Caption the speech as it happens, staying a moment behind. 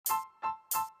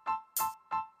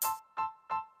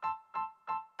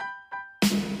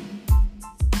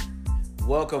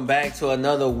Welcome back to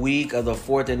another week of the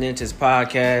Fourth and Inches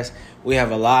podcast. We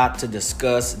have a lot to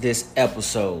discuss this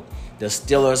episode. The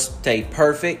Steelers stay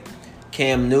perfect.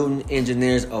 Cam Newton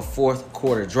engineers a fourth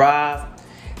quarter drive.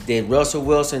 Did Russell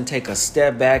Wilson take a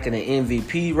step back in the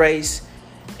MVP race?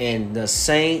 And the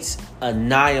Saints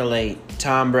annihilate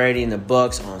Tom Brady and the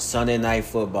Bucs on Sunday Night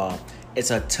Football.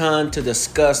 It's a ton to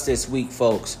discuss this week,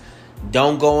 folks.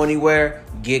 Don't go anywhere.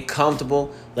 Get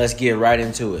comfortable. Let's get right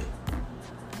into it.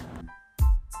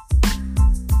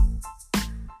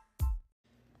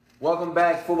 Welcome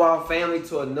back, football family,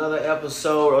 to another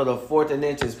episode of the Fourth and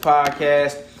Inches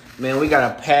podcast. Man, we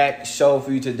got a packed show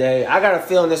for you today. I got a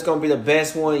feeling it's going to be the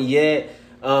best one yet.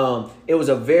 It was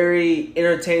a very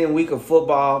entertaining week of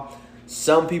football.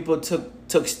 Some people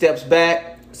took steps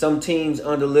back. Some teams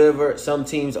undelivered. Some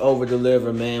teams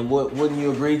over-delivered, man. Wouldn't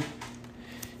you agree?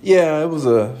 Yeah, it was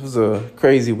a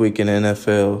crazy week in the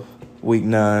NFL. Week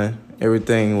 9,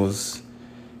 everything was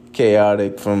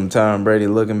chaotic, from Tom Brady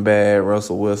looking bad.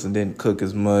 Russell Wilson didn't cook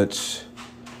as much.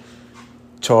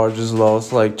 Chargers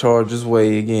lost like Chargers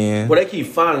way again. Well, they keep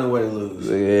finding a way to lose.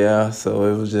 Yeah, so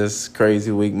it was just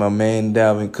crazy week. My man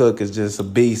Dalvin Cook is just a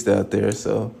beast out there.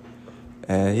 So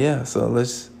we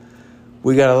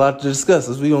got a lot to discuss.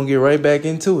 We're going to get right back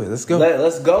into it. Let's go.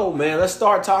 Let's go, man. Let's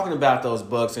start talking about those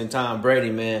Bucs and Tom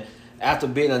Brady, man. After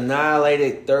being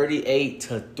annihilated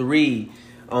 38-3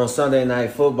 on Sunday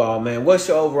Night Football, man, what's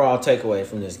your overall takeaway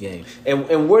from this game?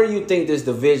 And where do you think this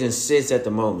division sits at the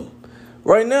moment?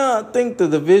 Right now, I think the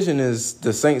division is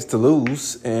the Saints to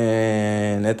lose.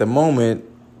 And at the moment,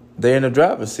 they're in the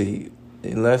driver's seat.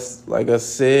 Unless, like I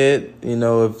said,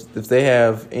 if they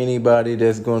have anybody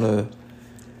that's going to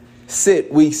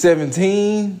sit week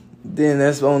 17, then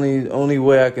that's the only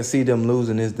way I can see them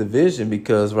losing this division,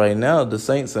 because right now the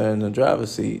Saints are in the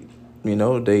driver's seat.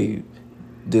 They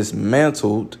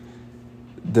dismantled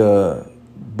the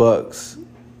Bucs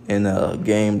in a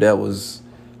game that was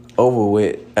over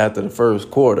with after the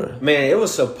first quarter. Man, it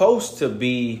was supposed to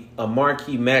be a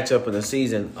marquee matchup in the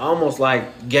season, almost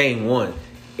like game 1.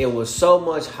 It was so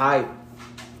much hype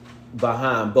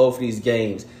behind both of these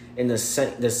games, and the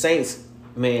Saints,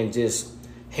 man, just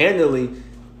handily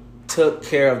took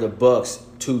care of the Bucs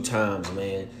 2 times,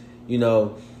 man.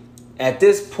 At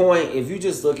this point, if you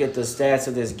just look at the stats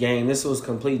of this game, this was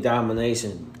complete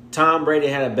domination. Tom Brady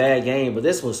had a bad game, but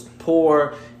this was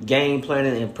poor game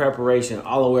planning and preparation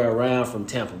all the way around from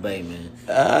Tampa Bay, man.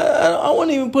 I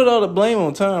wouldn't even put all the blame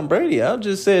on Tom Brady. I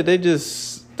just said they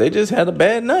just had a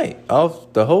bad night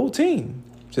off the whole team,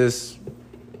 just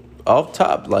off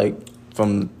top, like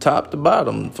from top to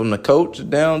bottom, from the coach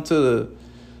down to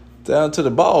the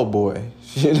ball boy.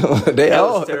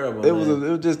 Was terrible. It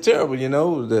was just terrible.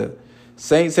 The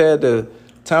Saints had the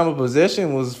time of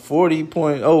possession was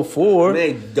 40.04.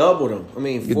 They doubled them.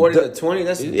 40-20,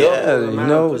 that's double the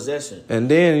amount of possession. And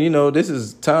then, this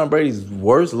is Tom Brady's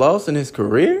worst loss in his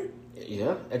career.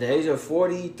 Yeah, at the age of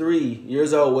 43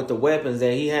 years old, with the weapons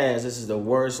that he has, this is the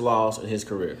worst loss in his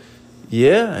career.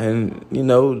 Yeah, and,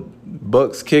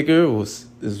 Bucs kicker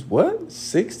is what,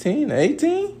 16,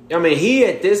 18? He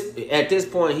at this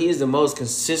point, he is the most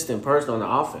consistent person on the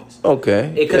offense.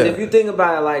 Okay. Because if you think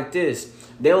about it like this,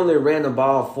 they only ran the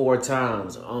ball 4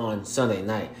 times on Sunday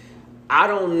night. I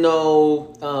don't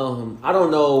know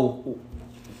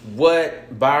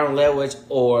what Byron Leftwich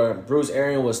or Bruce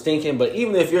Arians was thinking, but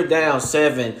even if you're down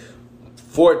 7,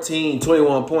 14,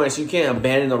 21 points, you can't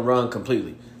abandon the run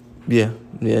completely. Yeah,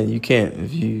 you can't.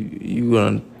 If you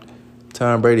run,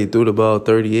 Tom Brady threw the ball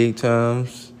 38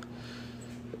 times.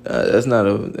 That's not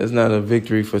a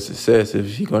victory for success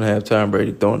if you're gonna have Tom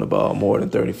Brady throwing the ball more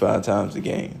than 35 times a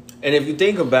game. And if you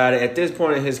think about it, at this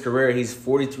point in his career, he's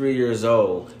 43 years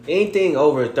old. Anything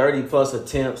over 30-plus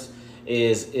attempts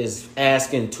is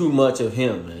asking too much of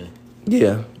him, man.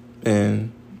 Yeah,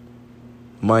 and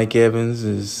Mike Evans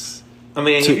is...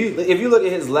 if you look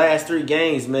at his last 3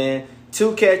 games, man,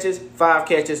 2 catches, 5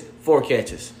 catches, 4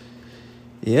 catches.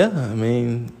 Yeah,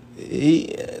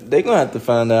 they're gonna have to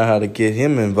find out how to get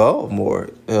him involved more.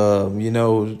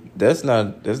 That's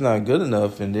not good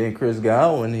enough. And then Chris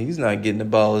Godwin, he's not getting the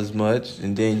ball as much.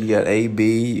 And then you got AB,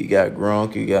 you got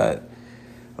Gronk, you got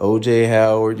OJ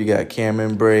Howard, you got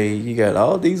Cameron Brate, you got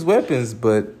all these weapons.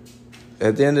 But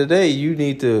at the end of the day, you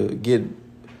need to get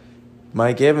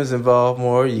Mike Evans involved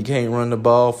more. You can't run the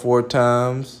ball 4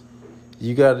 times.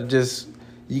 You got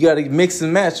to mix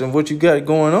and match on what you got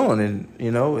going on. And,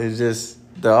 it's just,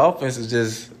 the offense is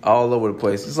just all over the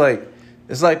place. It's like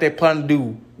they're planning to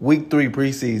do week 3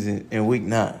 preseason in week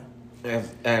 9.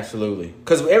 Absolutely.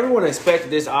 Because everyone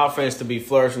expected this offense to be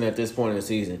flourishing at this point in the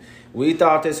season. We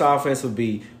thought this offense would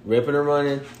be ripping and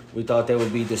running. We thought they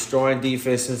would be destroying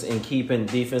defenses and keeping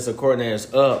defensive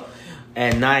coordinators up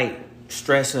at night,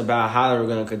 stressing about how they were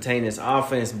going to contain this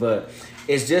offense. But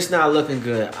it's just not looking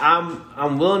good.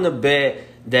 I'm willing to bet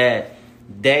that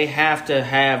they have to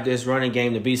have this running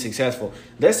game to be successful.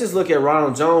 Let's just look at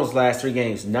Ronald Jones' last 3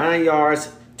 games. 9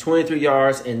 yards, 23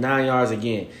 yards, and 9 yards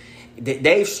again.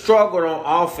 They've struggled on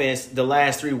offense the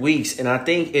last 3 weeks, and I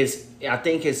think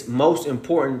it's most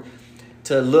important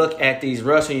to look at these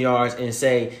rushing yards and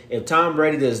say if Tom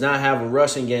Brady does not have a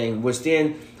rushing game, which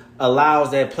then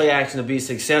allows that play action to be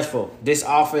successful, this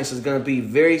offense is going to be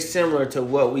very similar to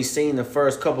what we've seen the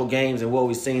first couple games and what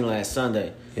we've seen last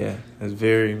Sunday. Yeah, that's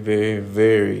very, very,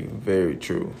 very, very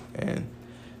true, and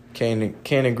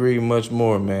can't agree much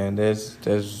more, man. That's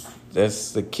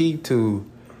the key to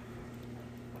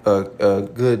a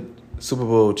good Super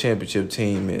Bowl championship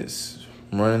team is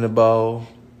running the ball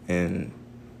and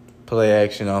play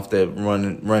action off that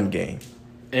run game.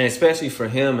 And especially for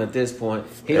him at this point,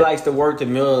 he likes to work the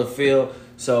middle of the field,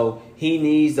 so he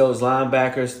needs those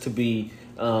linebackers to be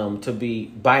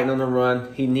biting on the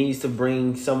run. He needs to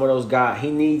bring some of those guys. He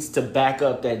needs to back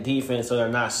up that defense so they're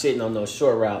not sitting on those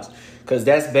short routes, because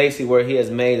that's basically where he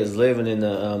has made his living in the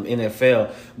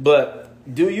NFL. But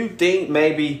do you think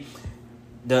maybe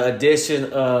the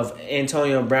addition of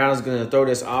Antonio Brown is going to throw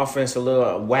this offense a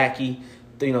little wacky?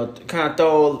 You know, kind of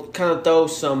throw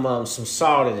some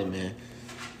salt in it, man.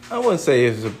 I wouldn't say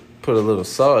it's to put a little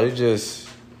salt. It just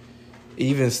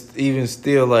even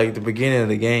still, like the beginning of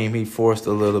the game, he forced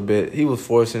a little bit. He was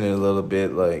forcing it a little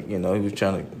bit, like, you know, he was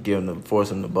trying to force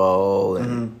him the ball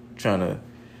and trying to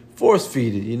force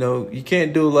feed it. You know, you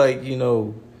can't do like, you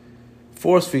know,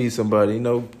 force feed somebody. You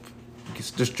know,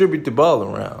 distribute the ball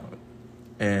around.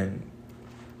 And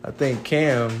I think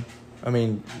Tom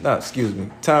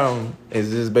is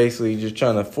just basically just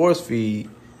trying to force feed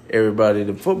everybody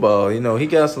the football. You know, he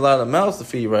got a lot of mouths to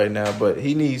feed right now, but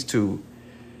he needs to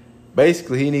try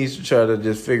to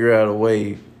just figure out a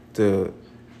way to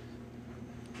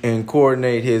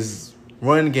coordinate his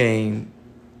run game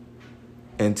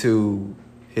into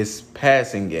his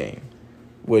passing game,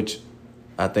 which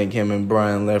I think him and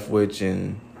Brian Leftwich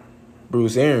and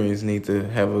Bruce Arians need to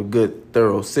have a good,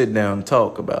 thorough sit-down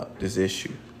talk about this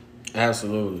issue.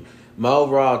 Absolutely. My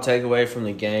overall takeaway from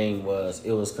the game was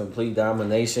it was complete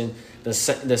domination. The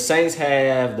Saints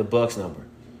have the Bucs number.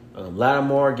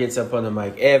 Lattimore gets up under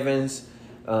Mike Evans.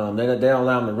 They don't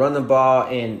allow him to run the ball,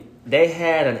 and they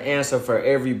had an answer for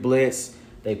every blitz.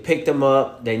 They picked them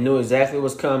up. They knew exactly what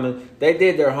was coming. They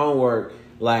did their homework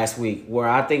last week, where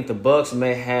I think the Bucs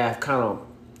may have kind of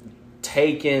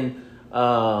taken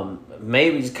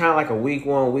maybe just kind of like a week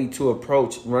 1, week 2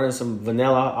 approach, running some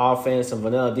vanilla offense, some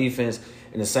vanilla defense,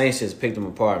 and the Saints just picked them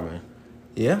apart, man.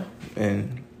 Yeah,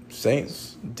 and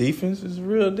Saints defense is a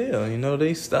real deal. You know,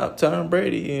 they stopped Tom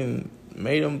Brady and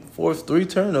made him force 3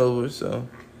 turnovers, so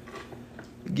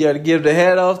you got to give the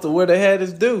hat off to where the hat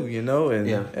is due, you know, and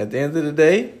at the end of the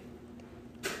day,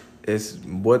 it's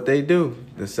what they do.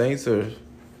 The Saints are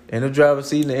in the driver's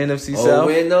seat in the NFC South.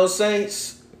 Win those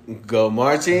Saints. Go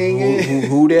marching.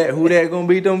 Who that gonna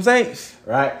beat them Saints?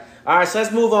 Right. All right, so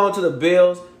let's move on to the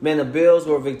Bills. Man, the Bills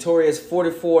were victorious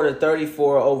 44-34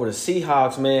 over the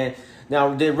Seahawks, man.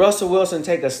 Now, did Russell Wilson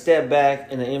take a step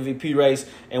back in the MVP race?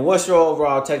 And what's your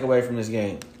overall takeaway from this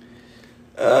game?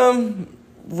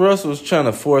 Russ was trying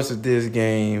to force it this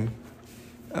game.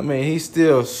 I mean, he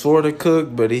still sort of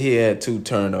cooked, but he had 2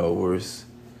 turnovers.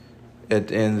 At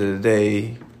the end of the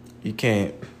day, you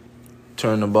can't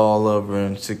turn the ball over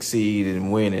and succeed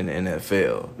and win in the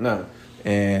NFL. No.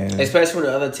 And especially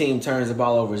when the other team turns the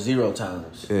ball over 0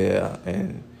 times. Yeah,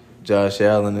 and Josh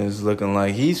Allen is looking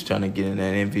like he's trying to get in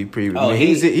that MVP. Oh,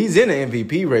 he's in the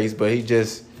MVP race, but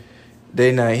he's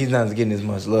not getting as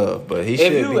much love. But he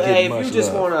should be getting much love. If you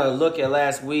just want to look at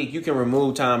last week, you can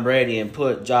remove Tom Brady and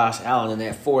put Josh Allen in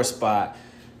that 4th spot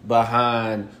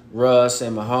behind Russ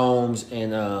and Mahomes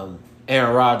and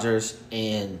Aaron Rodgers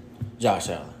and Josh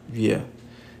Allen. Yeah,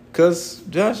 because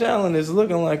Josh Allen is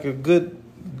looking like a good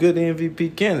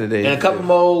MVP candidate. And a couple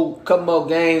more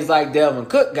games like Delvin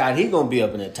Cook got, he's gonna be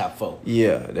up in the top 4.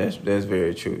 Yeah, that's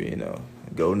very true. You know,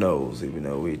 go Noles, even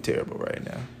though we're terrible right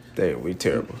now. We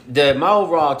terrible. My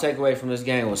overall takeaway from this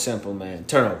game was simple, man.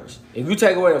 Turnovers. If you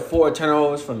take away the 4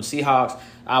 turnovers from the Seahawks,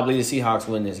 I believe the Seahawks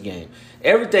win this game.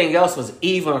 Everything else was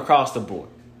even across the board.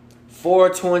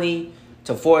 420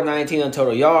 to 419 on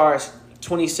total yards.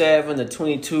 27 to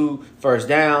 22 first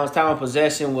downs. Time of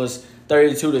possession was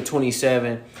 32 to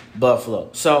 27 Buffalo.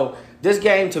 So this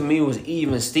game to me was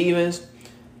even Stevens.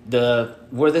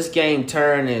 Where this game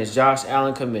turned is Josh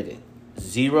Allen committed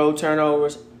 0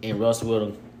 turnovers and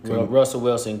Russell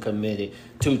Wilson committed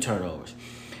 2 turnovers.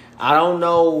 I don't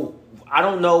know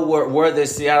where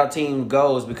this Seattle team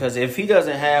goes, because if he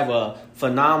doesn't have a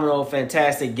phenomenal,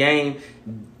 fantastic game,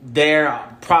 they're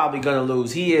probably going to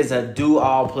lose. He is a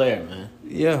do-all player, man.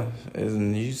 Yeah,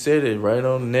 and you said it right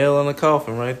on the nail on the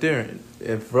coffin right there.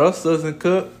 If Russ doesn't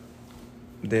cook,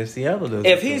 then Seattle doesn't.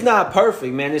 If he's not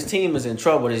perfect, man, this team is in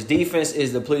trouble. His defense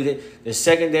is depleted. The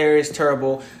secondary is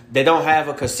terrible. They don't have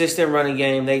a consistent running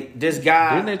game. This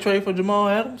guy didn't they trade for Jamal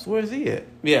Adams? Where's he at?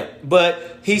 Yeah,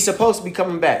 but he's supposed to be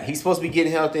coming back. He's supposed to be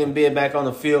getting healthy and being back on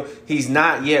the field. He's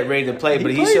not yet ready to play,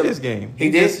 but he played this game. He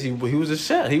did. He was a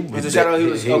shot. He was a shot. He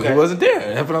wasn't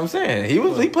there. That's what I'm saying. He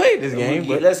played this game.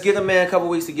 But let's give the man a couple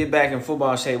weeks to get back in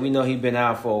football shape. We know he's been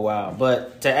out for a while.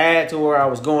 But to add to where I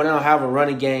was going, I don't have a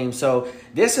running game, so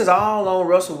this is all on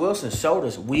Russell Wilson's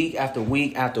shoulders, week after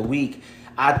week after week.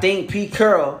 I think Pete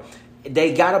Carroll,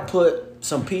 they got to put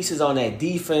some pieces on that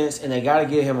defense, and they got to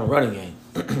give him a running game.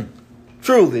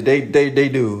 Truly, they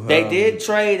do. They did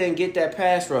trade and get that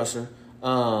pass rusher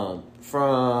from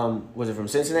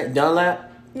Cincinnati?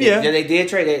 Dunlap? Yeah. They did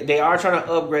trade. They are trying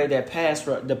to upgrade that pass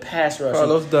rusher.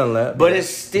 Carlos Dunlap. But it's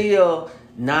still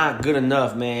not good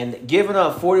enough, man. Giving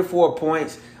up 44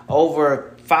 points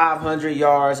over 500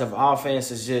 yards of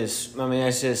offense is just,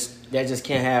 that just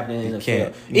can't happen in the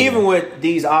NFL. Yeah. Even with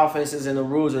these offenses and the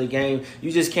rules of the game,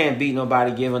 you just can't beat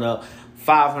nobody giving up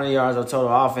 500 yards of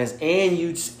total offense, and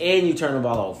you turn the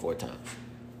ball over 4 times.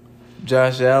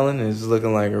 Josh Allen is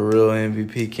looking like a real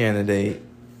MVP candidate.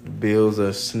 The Bills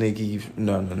are sneaky.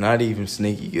 No, not even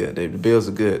sneaky good. The Bills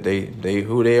are good. They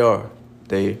who they are.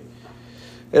 They're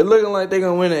looking like they're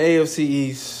gonna win the AFC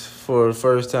East for the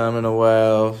first time in a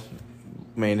while.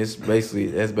 Man, that's basically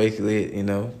it. You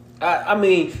know. I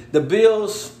mean, the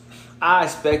Bills, I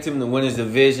expect him to win his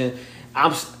division.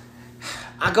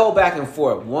 I go back and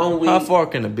forth. 1 week. How far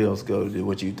can the Bills go?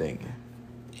 What you thinking?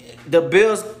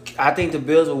 I think the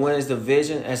Bills will win his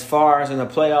division. As far as in the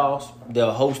playoffs,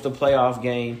 they'll host a playoff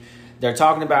game. They're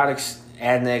talking about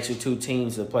adding the extra 2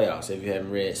 teams to the playoffs, if you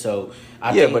haven't read. So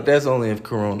I think, but that's only if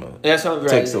Corona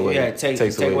takes away. Yeah, take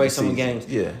away some of the games.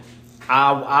 Yeah.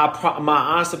 My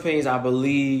honest opinions, I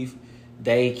believe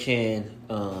they can.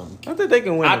 I think they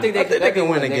can win. I think they can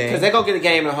win a game, because they're gonna get a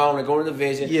game at home. They're going to the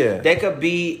division. Yeah, they could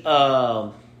beat.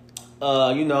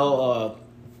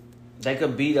 They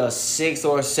could beat a 6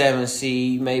 or 7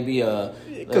 seed, maybe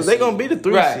because they're gonna beat a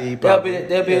 3 seed. Probably.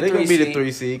 They'll be a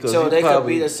 3 seed. So they could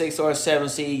beat a 6 or 7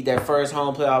 seed that first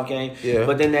home playoff game. Yeah.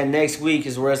 But then that next week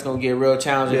is where it's gonna get real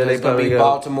challenging. Yeah, it's gonna be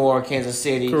Baltimore, Kansas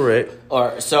City. Correct.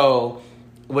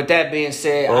 With that being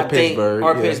said,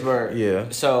 Pittsburgh. Yeah.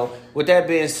 So with that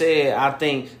being said, I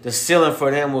think the ceiling for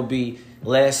them will be,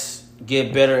 let's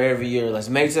get better every year. Let's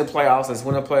make it to the playoffs. Let's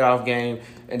win a playoff game.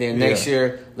 And then next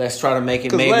year, let's try to make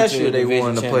it maybe last to year the they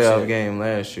won the playoff game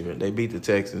last year. They beat the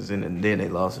Texans, and then they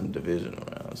lost in the division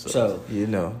round. So you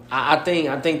know. I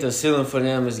think the ceiling for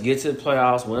them is get to the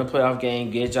playoffs, win a playoff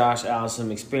game, get Josh Allen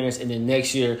some experience, and then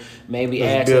next year maybe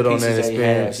add to the pieces that he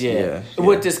has. Yeah.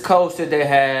 With this coach that they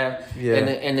have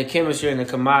and the chemistry and the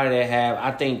commodity they have,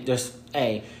 I think there's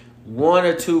 1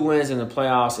 or 2 wins in the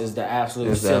playoffs is the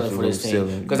absolute ceiling for this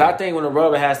team. Because I think when the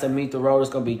rubber has to meet the road,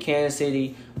 it's going to be Kansas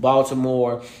City,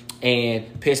 Baltimore,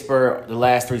 and Pittsburgh, the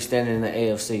last 3 standing in the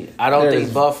AFC. I don't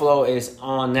think Buffalo is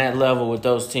on that level with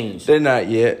those teams. They're not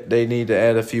yet. They need to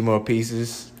add a few more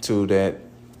pieces to that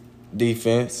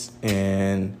defense.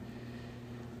 And,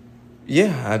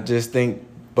 I just think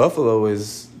Buffalo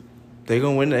they're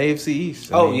going to win the AFC East.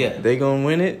 They're going to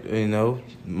win it. You know,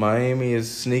 Miami is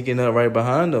sneaking up right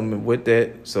behind them with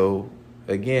that. So,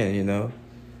 again,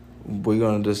 we're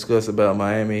going to discuss about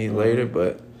Miami later.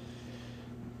 But,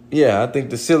 I think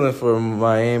the ceiling for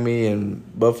Miami and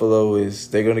Buffalo is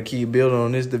they're going to keep building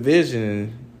on this division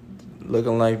and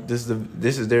looking like this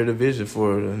is their division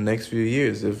for the next few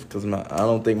years. Because I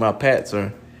don't think my Pats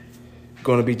are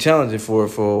going to be challenging for it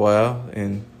for a while.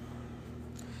 And,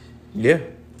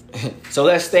 So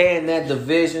let's stay in that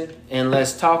division and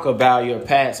let's talk about your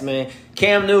Pats, man.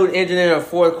 Cam Newton ended in a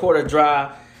 4th quarter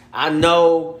drive. I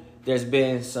know there's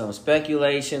been some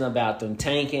speculation about them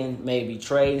tanking, maybe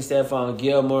trading Stephon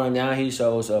Gilmore, and now he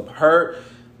shows up hurt.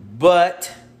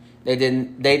 But they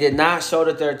did not show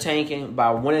that they're tanking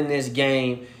by winning this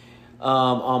game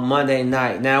on Monday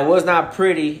night. Now, it was not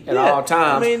pretty at all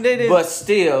times, but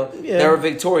still, they were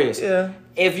victorious. Yeah.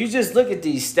 If you just look at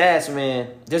these stats, man,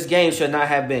 this game should not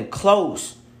have been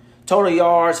close. Total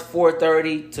yards,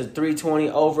 430 to 320,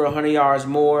 over 100 yards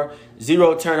more,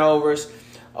 0 turnovers.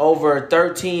 over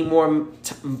 13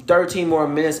 more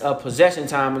minutes of possession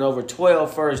time and over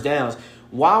 12 first downs.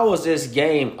 Why was this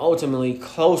game ultimately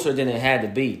closer than it had to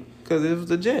be? Because it was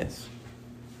the Jets.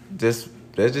 That's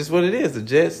just what it is. The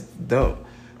Jets don't.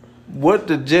 What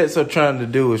the Jets are trying to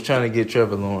do is trying to get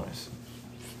Trevor Lawrence.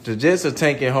 The Jets are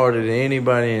tanking harder than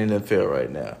anybody in the NFL right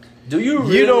now. Do you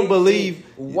really You don't believe?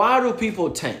 Why do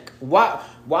people tank? Why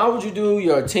would you do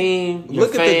your team, your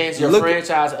fans, your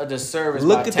franchise a disservice?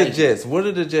 Look by at tanking? the Jets. What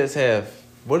do the Jets have?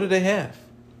 What do they have?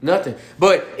 Nothing.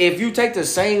 But if you take the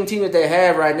same team that they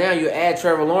have right now, you add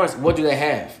Trevor Lawrence, what do they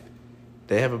have?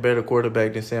 They have a better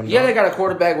quarterback than Sam Darnold. Yeah, they got a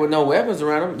quarterback with no weapons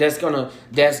around him. That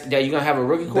you're gonna have a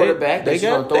rookie quarterback that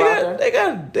you're gonna throw out there.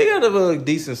 They got a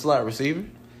decent slot receiver,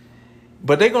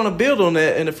 but they're gonna build on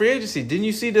that in the free agency. Didn't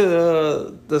you see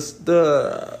the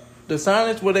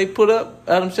signage where they put up?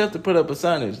 Adam Schefter put up a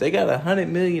signage. They got $100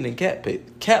 million in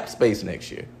cap space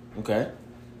next year. Okay.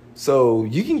 So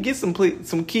you can get some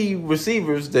key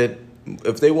receivers that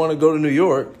if they want to go to New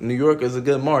York is a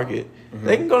good market. Mm-hmm.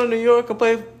 They can go to New York and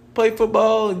play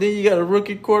football, and then you got a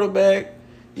rookie quarterback.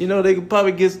 You know, they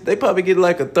probably get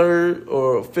like a third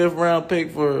or a fifth round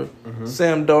pick for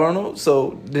Sam Darnold.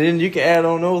 So then you can add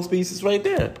on those pieces right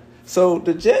there. So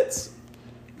the Jets,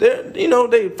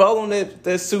 they follow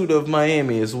that suit of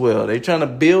Miami as well. They're trying to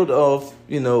build off,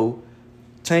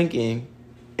 tanking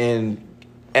and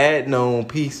adding on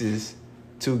pieces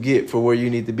to get for where you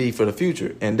need to be for the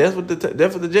future. And that's what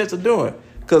the Jets are doing.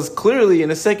 Because clearly in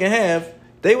the second half,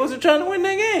 they wasn't trying to win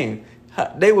that game.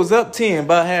 They was up 10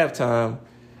 by halftime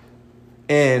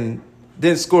and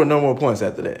didn't score no more points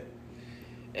after that.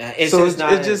 It's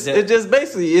just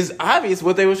basically it's obvious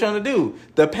what they were trying to do.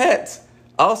 The Pats,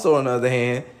 also on the other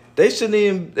hand, they should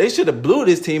have blew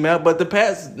this team out, but the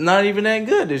Pats not even that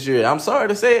good this year. I'm sorry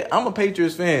to say it, I'm a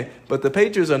Patriots fan, but the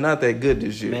Patriots are not that good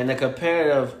this year. Man, the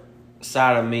competitive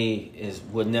side of me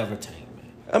would never tank,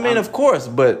 man. I mean, of course,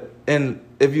 and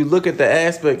if you look at the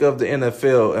aspect of the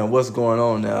NFL and what's going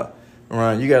on now,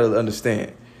 Ryan, you got to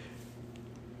understand.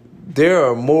 There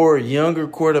are more younger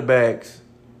quarterbacks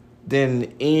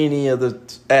than any other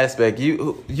aspect.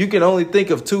 You can only think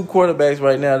of two quarterbacks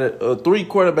right now three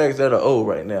quarterbacks that are old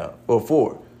right now, or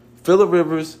four: Phillip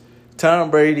Rivers,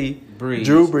 Tom Brady,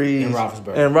 Drew Brees, and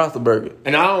Roethlisberger.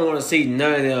 And I don't want to see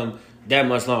none of them that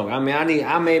much longer. I mean,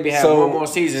 I maybe have one more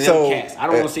season. Them cats. I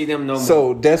don't want to see them no more.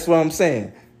 So that's what I'm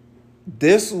saying.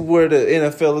 This is where the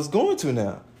NFL is going to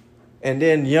now. And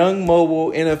then young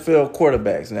mobile NFL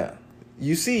quarterbacks now.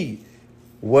 You see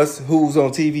who's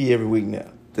on TV every week now.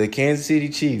 The Kansas City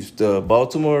Chiefs, the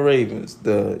Baltimore Ravens,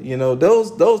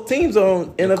 those teams are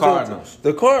on NFL. Cardinals.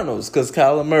 The Cardinals, because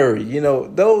Kyler Murray,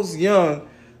 those young,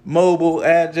 mobile,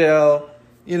 agile,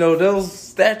 those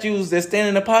statues that stand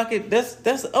in the pocket,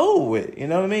 that's old with. You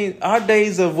know what I mean? Our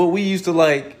days of what we used to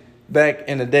like back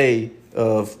in the day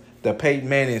of the Peyton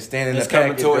Manning standing in the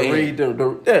pocket to read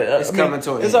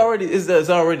it's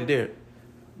already there.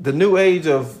 The new age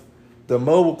of the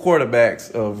mobile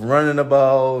quarterbacks of running the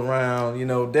ball around,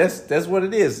 that's what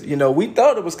it is. We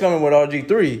thought it was coming with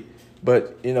RG3,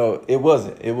 but it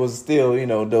wasn't. It was still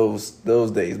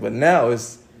those days. But now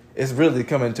it's really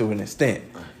coming to an extent.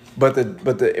 But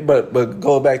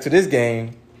go back to this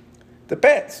game, the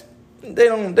Pats, they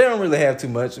don't really have too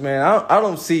much, man. I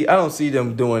don't see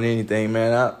them doing anything,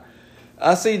 man.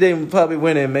 I see them probably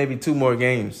winning maybe 2 more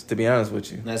games, to be honest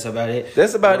with you. That's about it.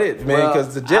 That's about it, man.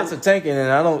 Because the Jets are tanking,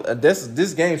 and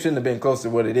this game shouldn't have been close to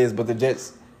what it is. But the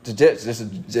Jets are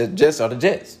the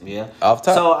Jets. Yeah. Off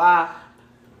top. So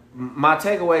my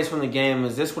takeaways from the game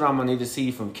is this: what I'm gonna need to see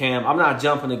from Cam. I'm not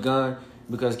jumping the gun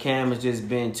because Cam has just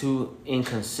been too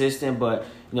inconsistent. But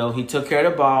he took care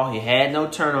of the ball. He had no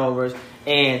turnovers.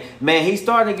 And, man, he's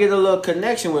starting to get a little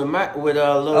connection with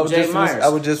little Jay Myers. I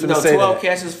was just going to say 12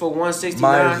 catches for 169.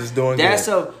 Myers is doing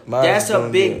good. That's a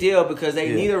big deal because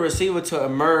they need a receiver to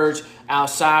emerge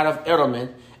outside of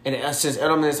Edelman. And since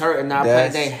Edelman is hurt and not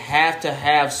playing, they have to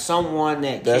have someone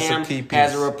that Cam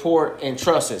has a rapport and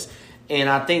trusts. And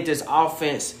I think this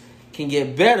offense can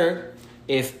get better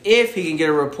if he can get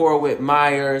a rapport with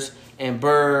Myers and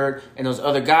Bird and those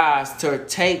other guys to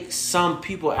take some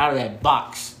people out of that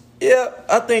box. Yeah,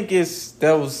 I think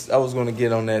I was going to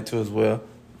get on that too as well.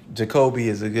 Jacoby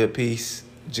is a good piece.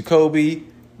 Jacoby,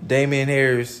 Damian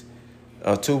Harris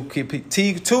are two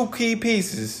key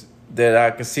pieces that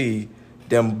I can see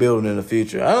them building in the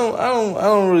future. I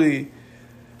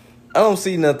don't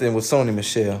see nothing with Sony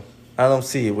Michel. I don't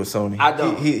see it with Sony. I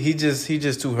don't. He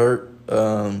just too hurt.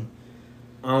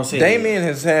 I don't see Damian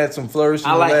has had some flourishes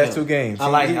in the last 2 games. I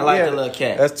like the little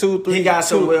cat. That's 2, 3. He got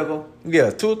some wiggle.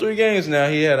 Yeah, 2 or 3 games now.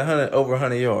 He had over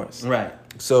 100 yards. Right.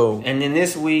 So and then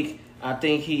this week, I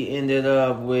think he ended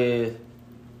up with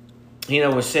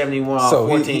 71 off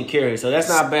 14 carries. So that's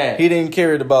not bad. He didn't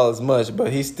carry the ball as much,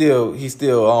 but he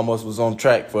still almost was on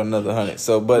track for another 100.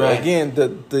 So, but Right. again,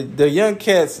 the young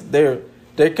cats, they're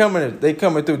coming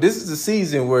through. This is the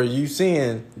season where you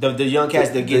seeing the young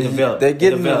cats that get developed. They're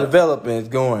getting the development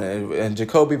going, and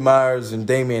Jacoby Myers and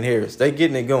Damian Harris, they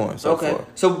getting it going so far.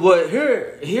 So, but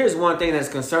here's one thing that's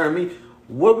concerning me.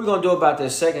 What are we gonna do about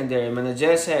this secondary? I mean, the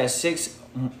Jets had 6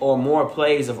 or more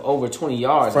plays of over 20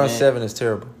 yards. Front seven is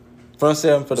terrible. Front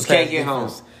seven for the pass get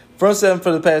defense. home. Front seven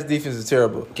for the pass defense is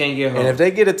terrible. Can't get home. And if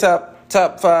they get a top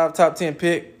 5, top 10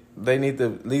 pick, they need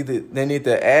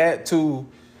to add to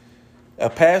a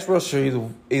pass rusher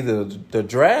either the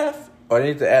draft, or they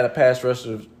need to add a pass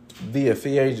rusher via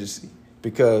free agency,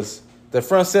 because the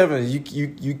front seven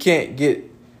you can't get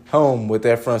home with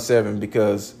that front seven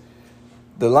because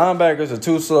the linebackers are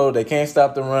too slow. They can't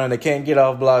stop the run. They can't get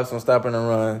off blocks on stopping the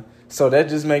run. So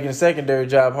that's just making the secondary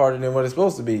job harder than what it's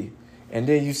supposed to be. And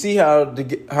then you see how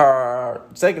our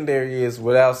secondary is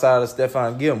with outside of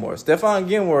Stephon Gilmore. Stephon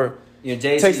Gilmore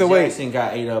takes away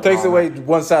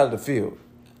one side of the field.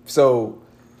 So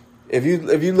if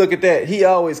you look at that, he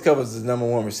always covers his number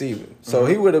one receiver. So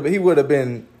he would have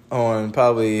been on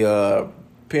probably Rashad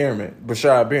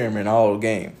Perriman all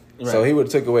game. Right. So he would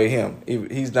have took away him.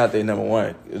 He's not their number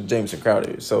one. Jameson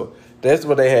Crowder is. So that's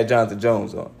what they had Jonathan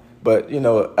Jones on. But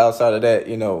outside of that,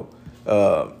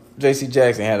 J.C.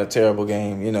 Jackson had a terrible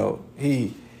game.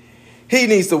 He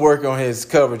needs to work on his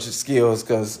coverage skills,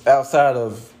 because outside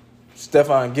of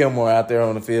Stephon Gilmore out there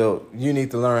on the field, you need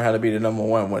to learn how to be the number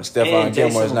one when Stephon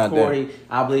Gilmore is not there.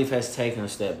 I believe, has taken a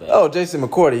step back. Oh, Jason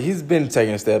McCourty, he's been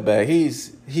taking a step back.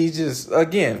 He's just,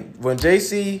 again, when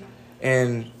Jason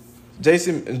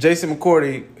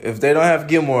McCourty, if they don't have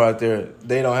Gilmore out there,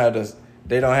 they don't have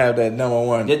that number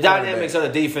one. The dynamics of the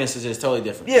defense is just totally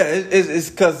different. Yeah, it's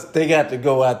because they got to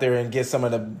go out there and get some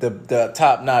of the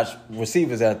top notch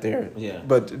receivers out there. Yeah.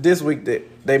 But this week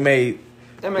they made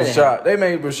Rashad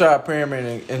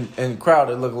Perriman and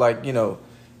Crowder look like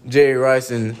Jerry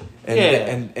Rice and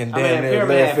damn near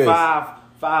Perriman had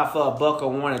five for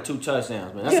 $101 and 2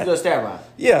 touchdowns. Man, that's a good stat line.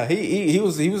 Yeah, he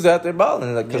was out there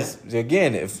balling, because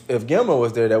again, if Gilmore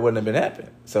was there, that wouldn't have been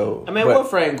happening. So what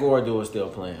Frank Gore doing still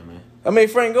playing, man?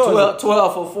 Frank Gore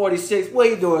 12 for 46. What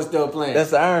he doing still playing? That's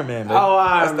the Iron Man, man. Oh,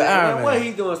 Iron Man. What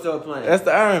he doing still playing? That's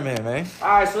the Iron Man, man. All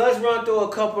right, so let's run through a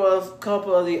couple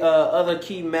of the other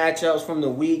key matchups from the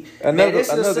week.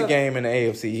 Another game in the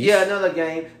AFC East. Yeah, another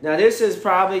game. Now, this is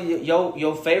probably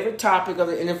your favorite topic of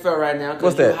the NFL right now,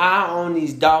 because you're high on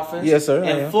these Dolphins. Yes, sir.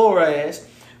 And Flores.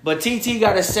 But TT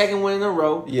got a second win in a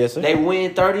row. Yes, sir. They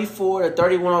win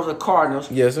 34-31 over the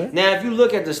Cardinals. Yes, sir. Now, if you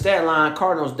look at the stat line,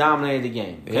 Cardinals dominated the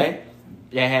game. Okay. Yeah.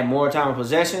 They had more time of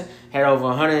possession, had over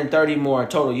 130 more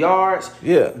total yards.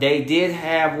 Yeah. They did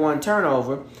have 1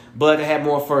 turnover, but they had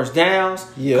more first downs.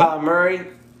 Yeah. Kyler Murray,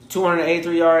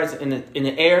 283 yards in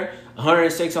the air,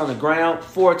 106 on the ground,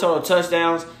 4 total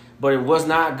touchdowns, but it was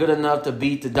not good enough to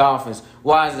beat the Dolphins.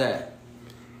 Why is that?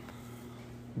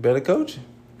 Better coaching,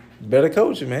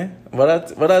 man. What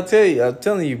I tell you, I'm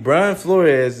telling you, Brian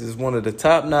Flores is one of the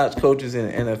top-notch coaches in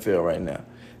the NFL right now.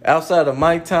 Outside of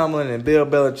Mike Tomlin and Bill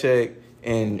Belichick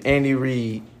and Andy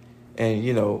Reid and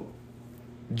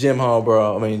John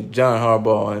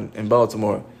Harbaugh in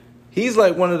Baltimore, he's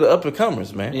like one of the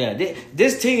up-and-comers, man. Yeah,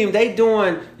 this team, they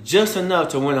doing just enough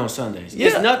to win on Sundays. Yeah,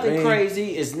 it's nothing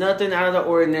crazy. It's nothing out of the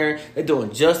ordinary. They're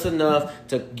doing just enough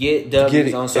to get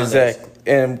W's on Sundays. Exactly.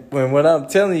 And what I'm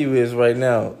telling you is right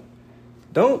now,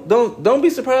 don't be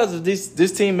surprised if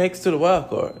this team makes it to the wild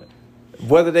card.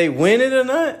 Whether they win it or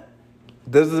not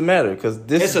doesn't matter, because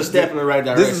it's a step in the right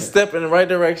direction. This is a step in the right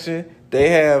direction. They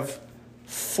have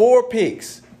 4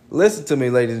 picks. Listen to me,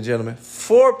 ladies and gentlemen.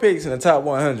 4 picks in the top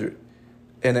 100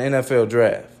 in the NFL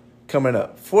draft coming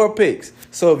up. 4 picks.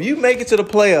 So if you make it to the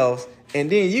playoffs, and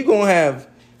then you're going to have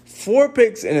 4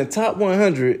 picks in the top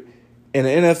 100 in the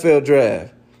NFL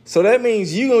draft. So that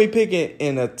means you're going to be picking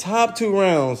in the top 2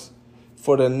 rounds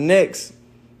in the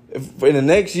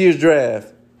next year's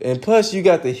draft. And plus you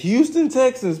got the Houston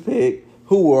Texans pick,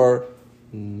 who are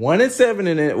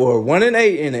 1-7 or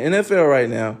 1-8 in the NFL right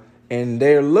now, and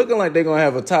they're looking like they're gonna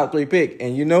have a top 3 pick.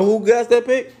 And you know who got that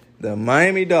pick? The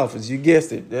Miami Dolphins. You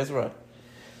guessed it. That's right.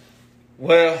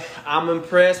 Well, I'm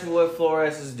impressed with what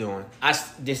Flores is doing.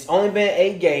 It's only been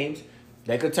 8 games.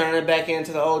 They could turn it back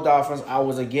into the old Dolphins. I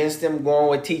was against them going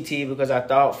with TT because I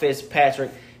thought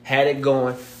Fitzpatrick had it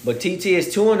going. But TT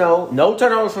is 2-0. No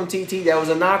turnovers from TT. That was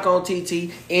a knock on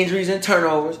TT. Injuries and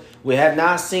turnovers. We have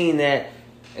not seen that.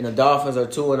 And the Dolphins are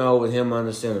 2-0 with him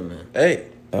under center, man. Hey,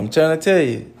 I'm trying to tell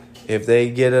you, if they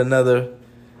get another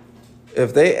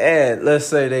if they add, let's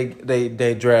say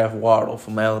they draft Waddle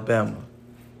from Alabama,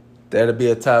 that'll be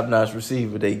a top-notch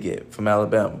receiver they get from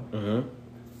Alabama. Mm-hmm.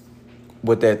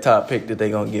 With that top pick that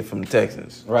they're going to get from the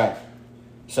Texans. Right.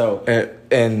 So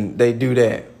and they do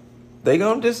that. They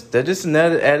just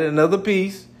added another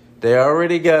piece. They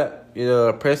already got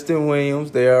Preston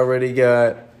Williams. They already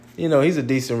got he's a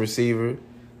decent receiver.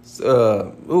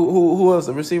 Who else?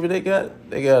 The receiver they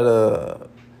got? They got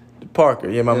Parker.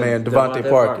 Yeah, my man Devontae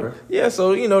Parker. Yeah,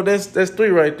 so that's three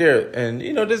right there, and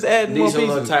just adding more pieces.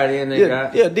 Decent little tight end they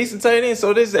got. Yeah, decent tight end.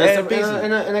 So this adding pieces,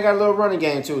 and they got a little running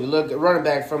game too. Look, running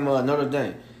back from Notre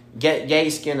Dame. Guy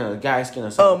Skinner,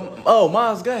 something.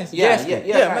 Miles Gaskin.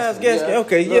 Yeah, Miles Gaskin. Yeah.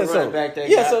 Okay, yeah,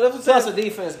 so that's the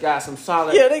defense got some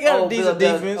solid. Yeah, they got a decent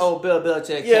defense. Bill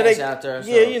Belichick cash out there. So.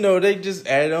 Yeah, they just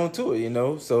added on to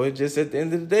it. So it just at the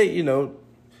end of the day,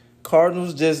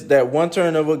 Cardinals just that one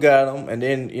turnover got them, and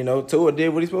then Tua did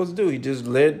what he's supposed to do. He just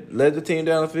led the team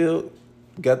down the field,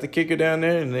 got the kicker down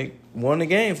there, and they won the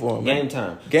game for him. Game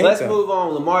time. Let's move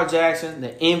on. Lamar Jackson, the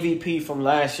MVP from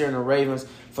last year in the Ravens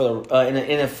for the in the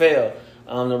NFL.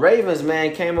 The Ravens,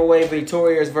 man, came away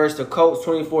victorious versus the Colts,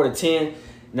 24-10.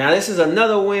 Now this is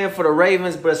another win for the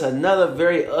Ravens, but it's another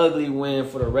very ugly win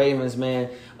for the Ravens, man.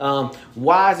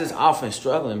 Why is this offense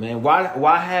struggling, man?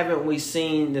 Why haven't we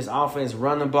seen this offense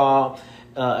run the ball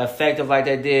effective like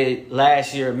they did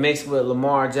last year, mixed with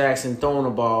Lamar Jackson throwing the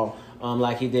ball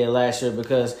like he did last year?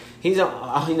 Because he's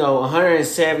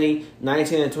 170,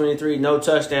 19 and 23, no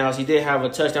touchdowns. He did have a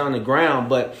touchdown on the ground,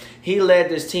 but he led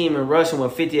this team in rushing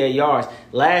with 58 yards.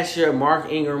 Last year,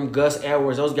 Mark Ingram, Gus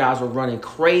Edwards, those guys were running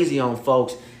crazy on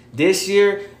folks. This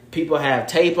year, people have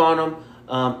tape on them.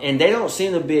 And they don't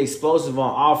seem to be explosive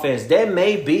on offense. That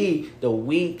may be the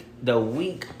weak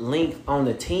link on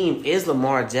the team is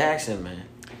Lamar Jackson, man.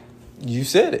 You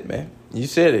said it, man. You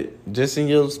said it just in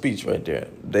your speech right there.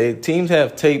 Teams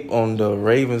have tape on the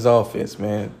Ravens offense,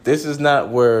 man. This is not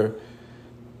where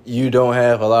you don't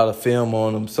have a lot of film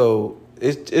on them. So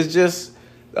it's just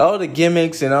all the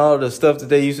gimmicks and all the stuff that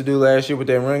they used to do last year with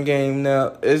their run game.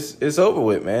 Now it's over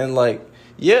with, man. Like.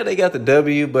 Yeah, they got the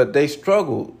W, but they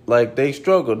struggled.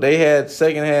 They had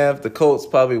second half. The Colts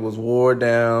probably was wore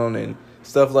down and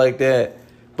stuff like that.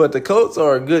 But the Colts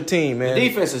are a good team, man. The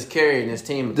defense is carrying this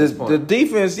team at this point. The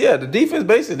defense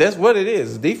basically, that's what it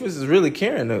is. The defense is really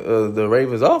carrying the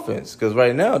Ravens offense. Because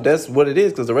right now, that's what it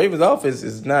is. Because the Ravens offense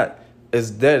is not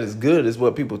as good as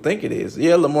what people think it is.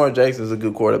 Yeah, Lamar Jackson is a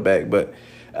good quarterback. But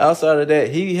outside of that,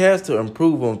 he has to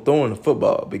improve on throwing the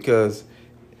football. Because,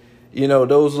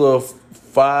 those little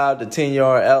 5 to 10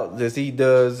 yard out that he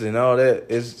does and all that,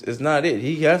 it's not it.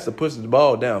 He has to push the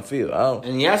ball downfield.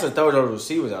 And he has to throw those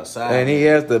receivers outside. And he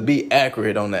has to be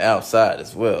accurate on the outside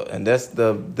as well. And that's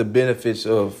the benefits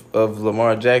of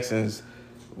Lamar Jackson's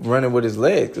running with his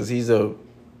legs, because he's a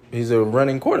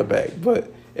running quarterback.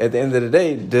 But at the end of the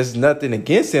day, there's nothing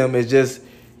against him. It's just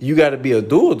you got to be a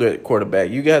dual threat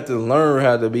quarterback. You got to learn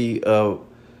how to be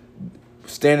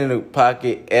stand in the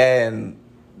pocket and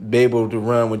be able to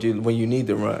run when you need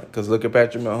to run. Because look at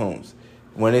Patrick Mahomes.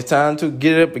 When it's time to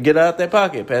get out that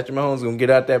pocket, Patrick Mahomes is gonna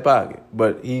get out that pocket.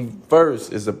 But he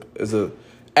first is a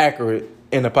accurate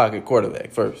in the pocket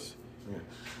quarterback first. Yeah.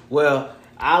 Well,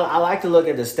 I like to look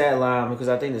at the stat line because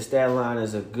I think the stat line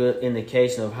is a good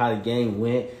indication of how the game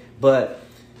went. But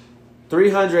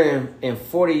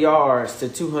 340 yards to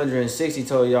 260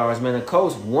 total yards, man. The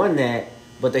Colts won that,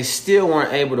 but they still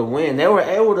weren't able to win. They were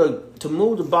able to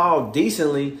move the ball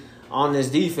decently on this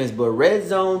defense, but red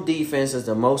zone defense is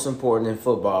the most important in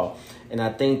football. And I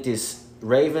think this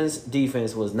Ravens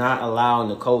defense was not allowing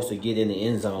the Colts to get in the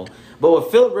end zone. But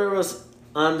with Phillip Rivers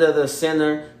under the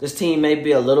center, this team may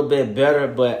be a little bit better,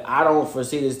 but I don't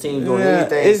foresee this team doing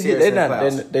anything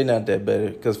serious. They're not that better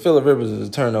because Phillip Rivers is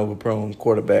a turnover-prone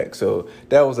quarterback, so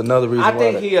that was another reason I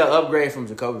think he's an upgrade from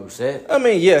Jacoby Brissett. I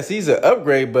mean, yes, he's an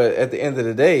upgrade, but at the end of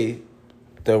the day,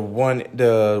 the one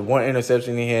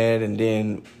interception he had, and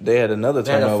then they had another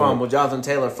turnover. They had a fumble. Jonathan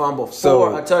Taylor fumbled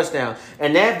for a touchdown.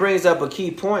 And that brings up a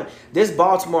key point. This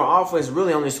Baltimore offense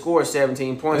really only scored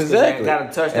 17 points because they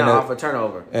got a touchdown off a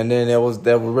turnover. And then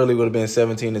that really would have been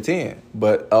 17-10.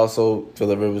 But also,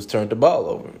 Phillip Rivers turned the ball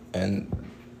over. And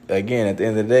again, at the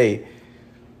end of the day,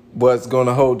 what's going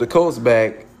to hold the Colts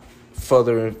back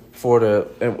further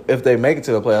if they make it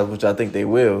to the playoffs, which I think they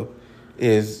will,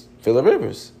 is Phillip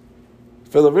Rivers.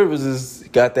 Phillip Rivers has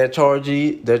got that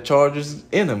Chargers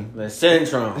in him. The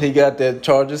syndrome. He got that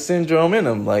Chargers syndrome in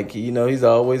him. Like, he's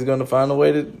always going to find a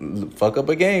way to fuck up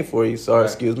a game for you. Sorry,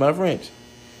 Excuse my French.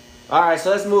 All right, so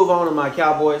let's move on to my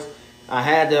Cowboys.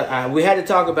 We had to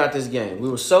talk about this game. We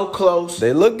were so close.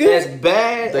 They look good. As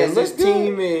bad as this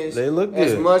team is, they look good.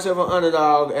 As much of an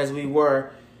underdog as we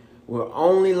were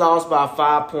only lost by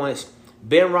 5 points.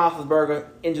 Ben Roethlisberger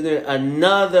engineered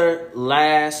another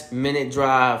last-minute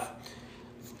drive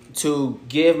to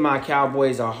give my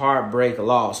Cowboys a heartbreak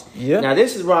loss. Yeah. Now,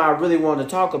 this is why I really wanted to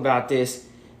talk about this.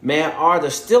 Man, are the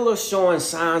Steelers showing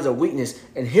signs of weakness?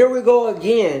 And here we go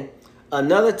again.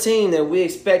 Another team that we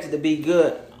expected to be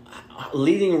good.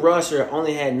 Leading rusher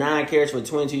only had 9 carries for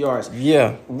 22 yards.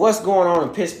 Yeah. What's going on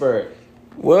in Pittsburgh?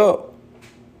 Well,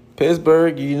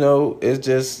 Pittsburgh, it's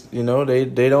just, they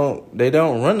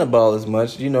don't run the ball as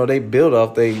much. They build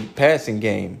off their passing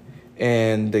game.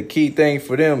 And the key thing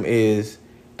for them is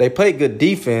they play good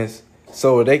defense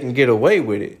so they can get away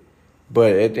with it.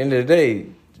 But at the end of the day,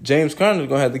 James Conner's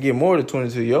going to have to get more than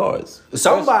 22 yards.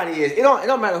 Somebody is. It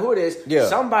don't matter who it is. Yeah.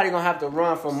 Somebody going to have to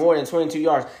run for more than 22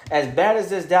 yards. As bad as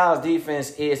this Dallas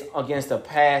defense is against the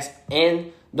pass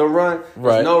and the run,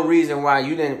 there's no reason why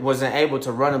you wasn't able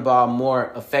to run the ball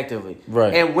more effectively.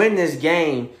 Right. And win this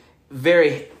game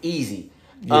very easy.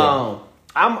 Yeah.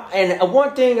 And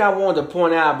one thing I wanted to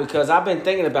point out, because I've been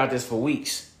thinking about this for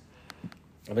weeks.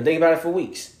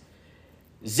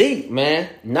 Zeke, man,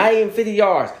 not even 50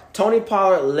 yards. Tony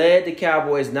Pollard led the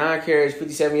Cowboys 9 carries,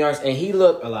 57 yards, and he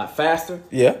looked a lot faster,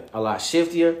 a lot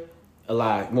shiftier, a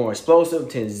lot more explosive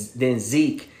than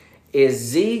Zeke. Is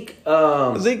Zeke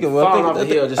falling off the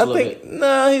hill just a little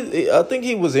bit? I think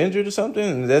he was injured or something,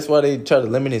 and that's why they tried to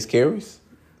limit his carries.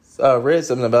 I read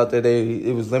something about that.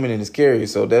 It was limiting his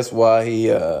carries, so that's why he.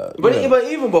 But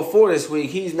even before this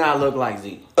week, he's not looked like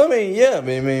Zeke.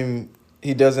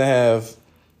 He doesn't have.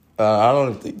 I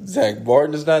don't think Zach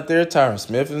Barton is not there. Tyron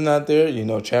Smith is not there.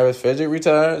 Travis Frederick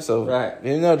retired. So, right.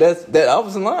 That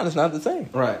offensive line is not the same.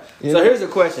 Right. Here's the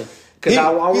question. He's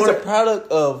a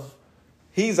product of.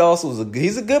 He's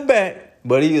a good back,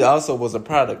 but he also was a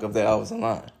product of that offensive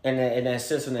line and that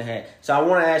system they had. So I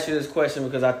want to ask you this question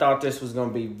because I thought this was going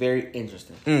to be very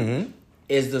interesting. Mm-hmm.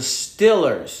 Is the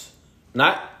Steelers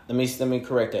let me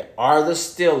correct that? Are the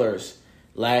Steelers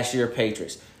last year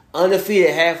Patriots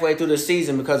undefeated halfway through the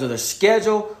season because of the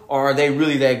schedule, or are they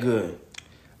really that good?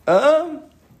 I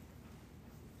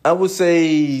would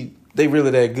say they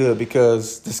really that good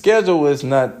because the schedule is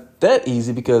not that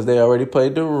easy because they already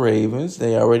played the Ravens,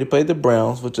 they already played the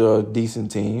Browns, which are a decent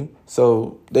team.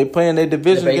 So they playing their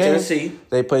division game. Tennessee.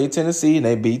 They played Tennessee and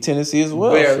they beat Tennessee as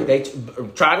well. Barely. They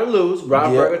tried to lose.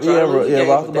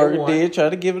 Roethlisberger did try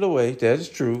to give it away. That's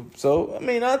true. So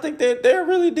I think they're a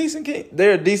really decent team.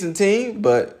 They're a decent team,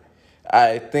 but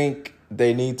I think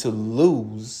they need to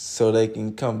lose so they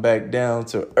can come back down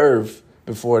to earth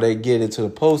before they get into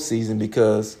the postseason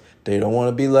because they don't want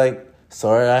to be like,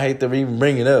 sorry, I hate to even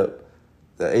bring it up,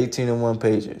 the 18-1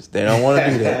 Patriots. They don't want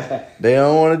to do that. They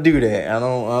don't want to do that. I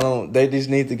don't. They just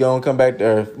need to go and come back to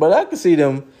earth. But I could see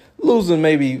them losing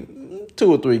maybe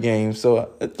 2 or 3 games. So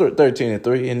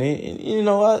 13-3, and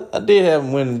I did have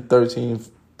them winning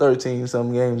 13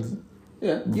 some games.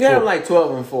 Yeah, you had them like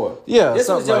 12-4. Yeah, this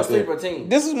was your like sleeper team.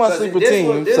 This was my sleeper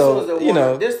team. This was the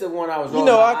one. This is the one I was rolling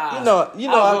my eyes. I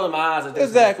was rolling my eyes at this.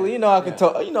 Exactly. I could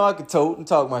talk. I could tote and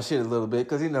talk my shit a little bit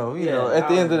because at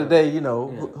the end of the day,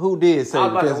 who did say I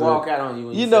was about Pittsburgh? To walk out on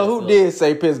you. Who did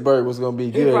say Pittsburgh was going to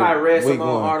be good? You probably read some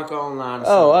article online.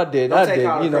 Oh, I did.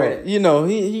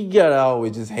 He gotta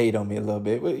always just hate on me a little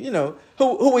bit. But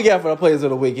who we got for the players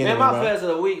of the week? Man, my players of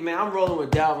the week, man. I'm rolling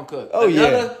with Dalvin Cook. Oh,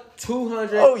 Another 200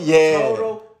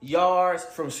 total yards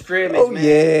from scrimmage. Oh, man.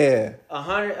 yeah.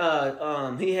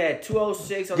 100. He had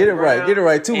 206 on the ground. Get it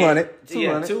right. 200.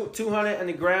 200 on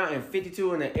the ground and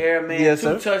 52 in the air, man. Yes,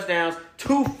 2 touchdowns,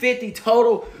 250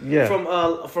 total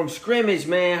from scrimmage,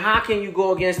 man. How can you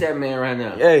go against that man right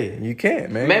now? Hey, you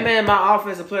can't, man. Man, my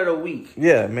offensive player of the week.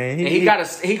 Yeah, man. He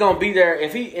gonna be there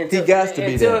if he got to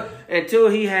be there until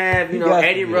he have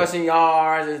 80 rushing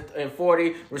yards and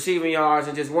 40 receiving yards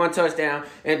and just 1 touchdown.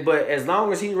 But as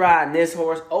long as he riding this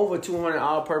horse over 200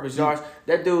 all-purpose yards,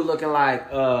 that dude looking like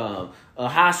a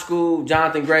high school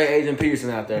Jonathan Gray, Adrian Peterson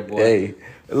out there, boy. Hey,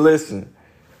 listen,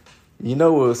 you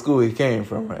know what school he came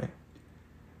from, right?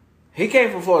 He came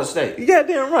from Florida State. You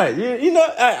goddamn right.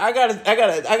 I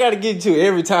gotta get to it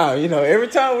every time. Every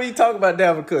time we talk about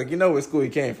Dalvin Cook, you know what school he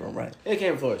came from, right? He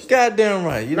came from Florida State. Goddamn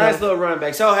right. Nice little running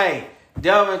back. So hey,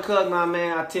 Dalvin Cook, my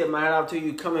man, I tip my hat off to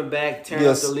you coming back, tearing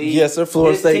up the league. Yes, sir.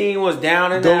 Florida State. This team was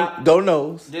down and out. Go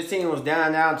Noles. This team was down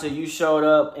and out until you showed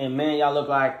up, and man, y'all look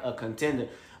like a contender.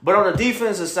 But on the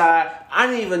defensive side, I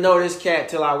didn't even know this cat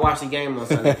till I watched the game on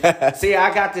Sunday. See,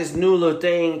 I got this new little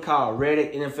thing called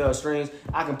Reddit NFL Streams.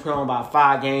 I can put on about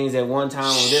 5 games at one time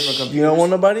on different computers. You don't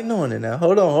want nobody knowing it now.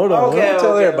 Hold on. Okay, Don't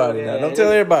tell everybody now. Don't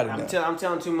tell everybody now. I'm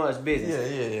telling too much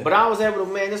business. Yeah. But I was able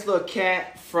to, man, this little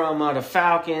cat from the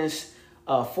Falcons,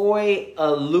 Foye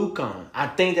Oluokun. I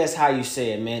think that's how you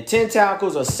say it, man. 10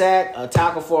 tackles, a sack, a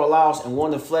tackle for a loss, and 1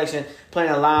 deflection,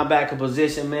 playing a linebacker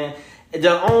position, man.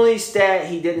 The only stat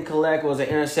he didn't collect was an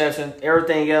interception.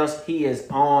 Everything else, he was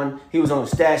on the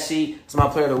stat sheet. It's my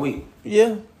player of the week.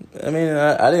 Yeah. I mean,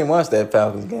 I didn't watch that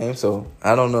Falcons game, so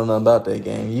I don't know nothing about that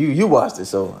game. You watched it,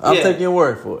 so I'm taking your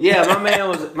word for it. Yeah, my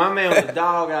man was a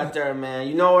dog out there, man.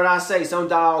 You know what I say? Some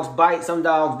dogs bite, some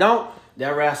dogs don't. That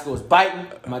rascal is biting.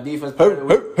 My defense player of the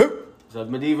week. So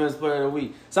my defense player of the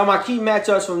week. Some of my key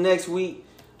matchups from next week.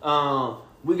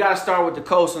 We got to start with the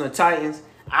Colts and the Titans.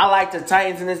 I like the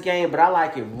Titans in this game, but I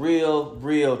like it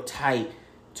real tight.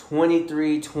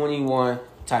 23-21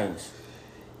 Titans.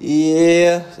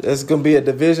 Yeah, it's going to be a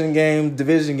division game.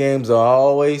 Division games are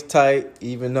always tight,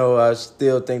 even though I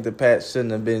still think the Pats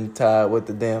shouldn't have been tied with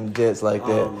the damn Jets like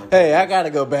that. Hey, I got to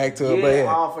go back to it. But yeah.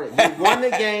 Off of it. You won the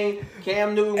game.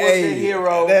 Cam Newton was the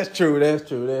hero. That's true.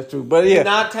 But yeah, you're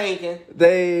not tanking.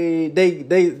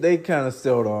 They kind of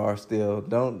still are still.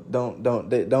 Don't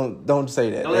say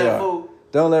that. Don't let them fool.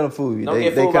 Don't let them fool you. Don't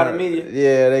get fooled by the media.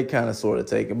 Yeah, they kind of sort of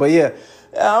take it. But yeah,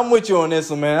 I'm with you on this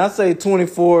one, man. I say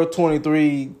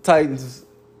 24-23 Titans.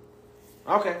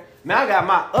 Okay. Man, I got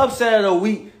my upset of the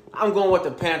week. I'm going with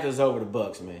the Panthers over the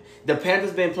Bucks, man. The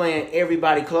Panthers been playing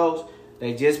everybody close.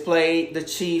 They just played the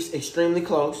Chiefs extremely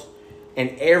close.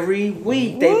 And every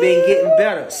week they've been getting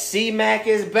better. C-Mac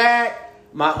is back.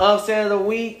 My upset of the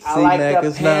week. I like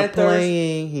the Panthers.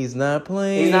 He's not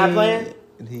playing. He's not playing?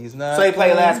 He's not. So he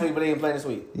played last week, but he didn't play this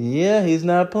week. Yeah, he's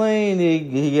not playing.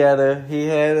 He had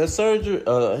a surgery.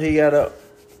 He got a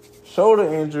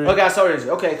shoulder injury. Oh, got shoulder injury.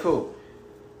 Okay, cool.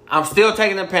 I'm still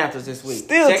taking the Panthers this week.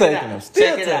 Still taking them.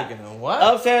 What?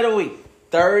 Upset of the week.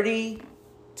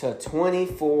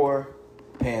 30-24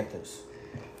 Panthers.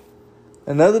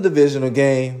 Another divisional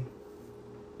game.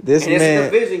 It's a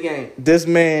division game. This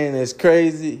man is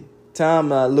crazy. Tom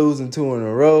not losing 2 in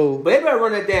a row. But they better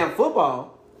run that damn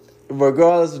football.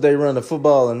 Regardless if they run the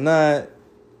football or not.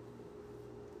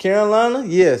 Carolina,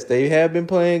 yes, they have been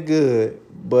playing good,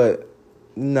 but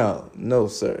no,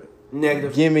 sir.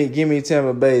 Negative. Give me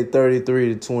Tampa Bay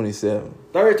 33-27.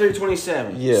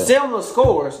 33-27. Yeah. Similar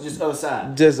scores, just other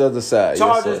side.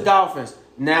 Chargers, yes, Dolphins.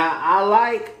 Now I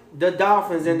like the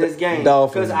Dolphins in this game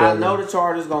because I know the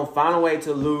Chargers gonna find a way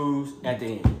to lose at the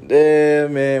end. Yeah,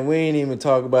 man, we ain't even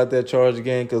talk about that Charger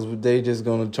game because Chargers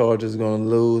gonna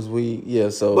lose.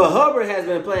 But Hubbard has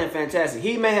been playing fantastic.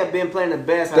 He may have been playing the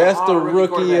best. That's the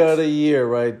rookie of the year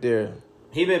right there.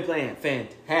 He been playing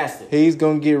fantastic. He's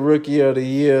gonna get rookie of the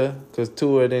year because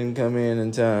Tua didn't come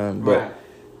in time. But right.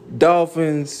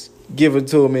 Dolphins, give it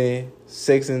to me.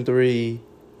 6-3.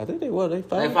 I think they 5. They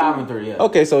 5-3. Yeah.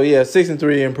 Okay, so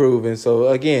 6-3 improving. So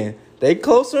again, they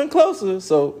closer and closer.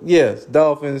 So yes,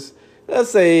 Dolphins. Let's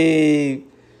say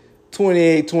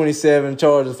 28-27.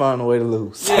 Chargers find a way to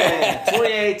lose. Yeah,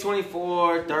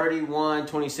 28-24,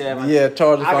 31-27. Yeah,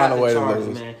 Chargers find a way to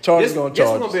lose. Man. Chargers gonna charge.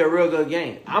 This is gonna be a real good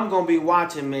game. I'm gonna be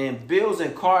watching, man. Bills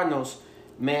and Cardinals.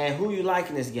 Man, who you like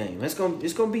in this game? It's gonna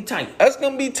be tight. That's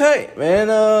gonna be tight, man.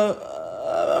 I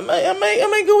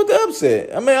may go with the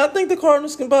upset. I mean, I think the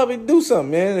Cardinals can probably do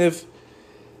something, man.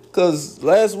 Because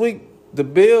last week the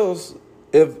Bills,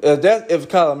 if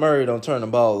Kyler Murray don't turn the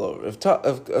ball over, if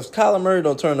Kyler Murray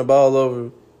don't turn the ball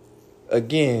over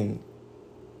again,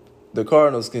 the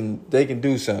Cardinals can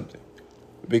do something.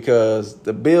 Because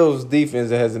the Bills' defense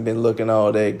hasn't been looking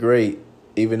all that great,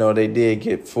 even though they did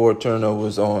get 4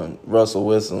 turnovers on Russell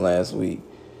Wilson last week.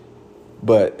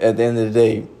 But at the end of the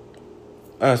day,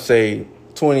 I say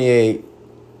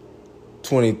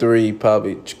 28-23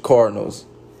 probably Cardinals.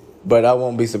 But I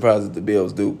won't be surprised if the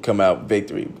Bills do come out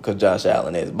victory because Josh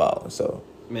Allen is balling. So,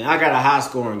 man, I got a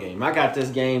high-scoring game. I got this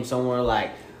game somewhere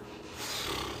like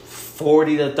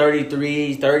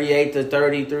 40-33,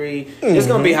 38-33. It's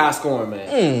going to be high-scoring, man.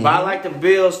 Mm-hmm. But I like the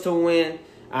Bills to win.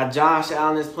 Josh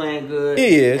Allen is playing good.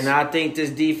 He is. And I think this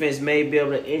defense may be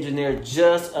able to engineer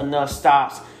just enough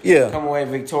stops to come away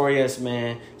victorious,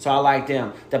 man. So I like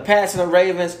them. The Pats and the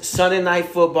Ravens, Sunday Night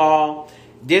Football.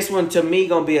 This one, to me,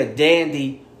 going to be a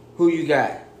dandy. Who you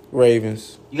got?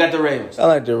 Ravens. You got the Ravens. I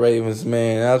like the Ravens,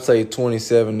 man. I'll say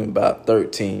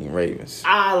 27-13 Ravens.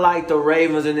 I like the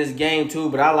Ravens in this game, too,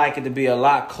 but I like it to be a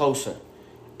lot closer.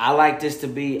 I like this to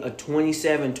be a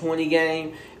 27-20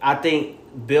 game. I think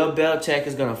Bill Belichick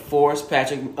is going to force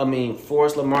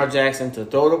Lamar Jackson to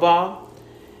throw the ball.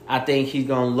 I think he's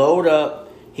going to load up.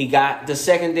 He got the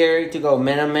secondary to go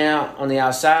man-to-man on the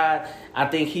outside. I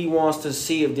think he wants to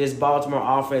see if this Baltimore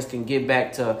offense can get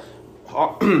back to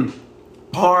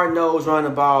hard-nosed running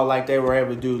the ball like they were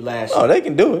able to do last year. Oh, they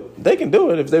can do it. They can do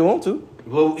it if they want to.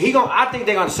 Well, I think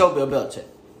they're going to show Bill Belichick.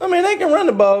 I mean, they can run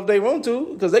the ball if they want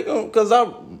to because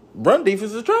our run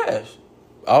defense is trash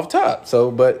off top. So,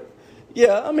 but,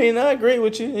 yeah, I mean, I agree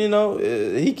with you. You know,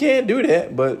 he can't do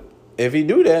that. But if he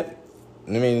do that,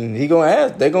 I mean, he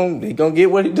gonna get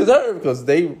what he deserves because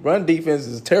they run defense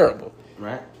is terrible.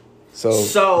 Right.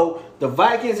 So the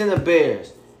Vikings and the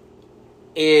Bears,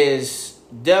 is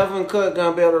Delvin Cook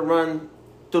gonna be able to run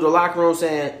through the locker room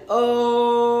saying,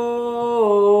 "Oh,"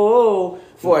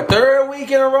 for a third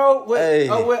week in a row with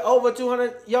over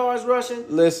 200 yards rushing?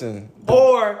 Listen.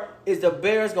 Or is the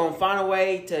Bears gonna find a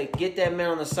way to get that man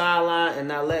on the sideline and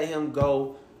not let him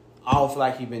go off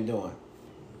like he's been doing?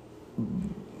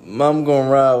 I'm going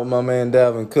to ride with my man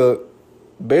Dalvin Cook.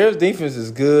 Bears defense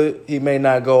is good. He may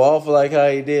not go off like how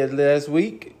he did last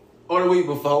week. Or the week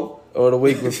before.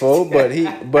 But he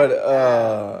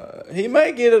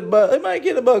might get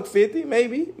 $150,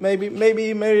 maybe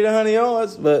 100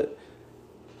 yards, but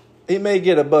he may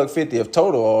get $150 of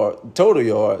total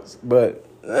yards. But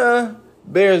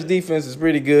Bears defense is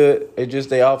pretty good. It's just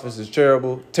their offense is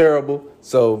terrible.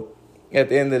 So at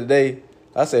the end of the day,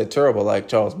 I said terrible like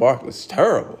Charles Barkley. It's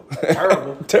terrible.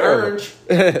 Terrible. Orange.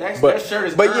 That shirt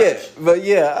is orange. But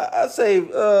I say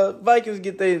Vikings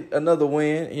get another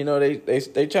win. You know,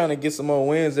 they trying to get some more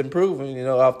wins improving, you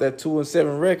know, off that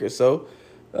 2-7 record. So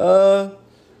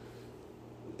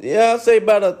I'd say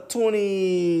about a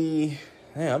 20.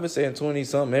 I've been saying 20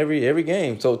 something every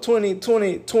game. So 20,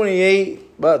 28,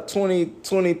 about 20,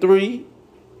 23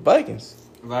 Vikings.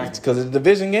 It's because it's a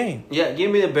division game. Yeah,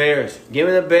 give me the Bears. Give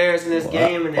me the Bears in this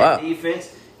game and that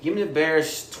defense. Give me the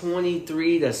Bears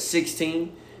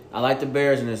 23-16. I like the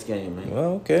Bears in this game, man.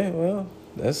 Well, okay. Well,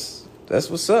 that's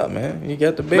what's up, man. You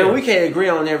got the Bears. Man, we can't agree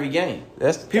on every game.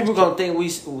 People gonna think we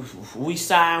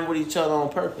sign with each other on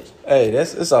purpose. Hey,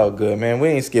 it's all good, man. We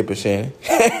ain't skipping Shannon.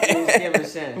 We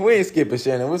ain't skipping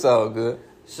Shannon. It's all good.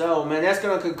 So, man, that's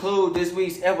gonna conclude this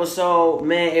week's episode.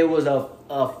 Man, it was a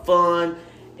fun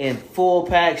and full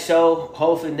pack show.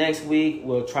 Hopefully next week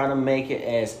we'll try to make it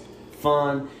as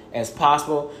fun as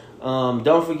possible.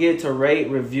 Don't forget to rate,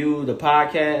 review the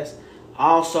podcast.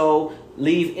 Also,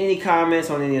 leave any comments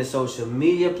on any of the social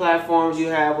media platforms you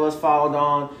have us followed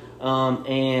on.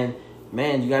 And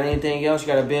man, you got anything else? You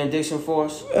got a benediction for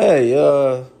us?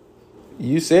 Hey,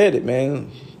 you said it, man.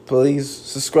 Please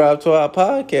subscribe to our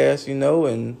podcast, you know,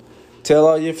 and tell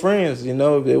all your friends, you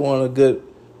know, if they want a good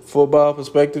football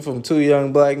perspective from two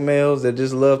young black males that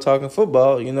just love talking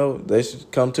football, you know, they should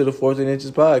come to the 4th and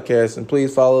Inches podcast. And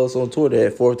please follow us on Twitter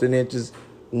at 4th and Inches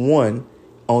 1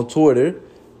 on Twitter.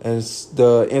 And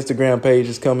the Instagram page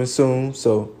is coming soon.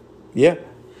 So, yeah.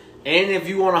 And if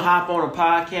you want to hop on a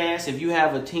podcast, if you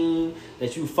have a team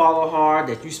that you follow hard,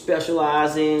 that you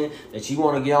specialize in, that you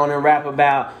want to get on and rap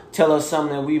about, tell us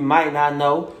something that we might not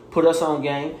know, put us on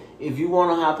game. If you want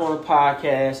to hop on a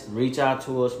podcast, reach out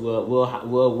to us.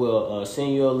 We'll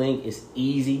send you a link. It's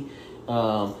easy.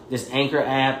 This Anchor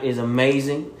app is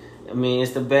amazing. I mean,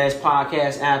 it's the best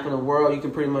podcast app in the world. You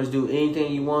can pretty much do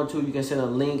anything you want to. You can send a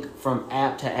link from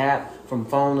app to app, from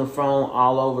phone to phone,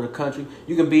 all over the country.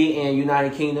 You can be in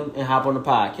United Kingdom and hop on the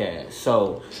podcast.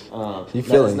 So,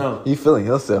 let us know. You feeling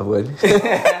yourself, wasn't you?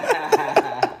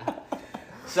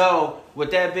 So, with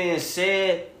that being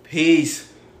said, peace.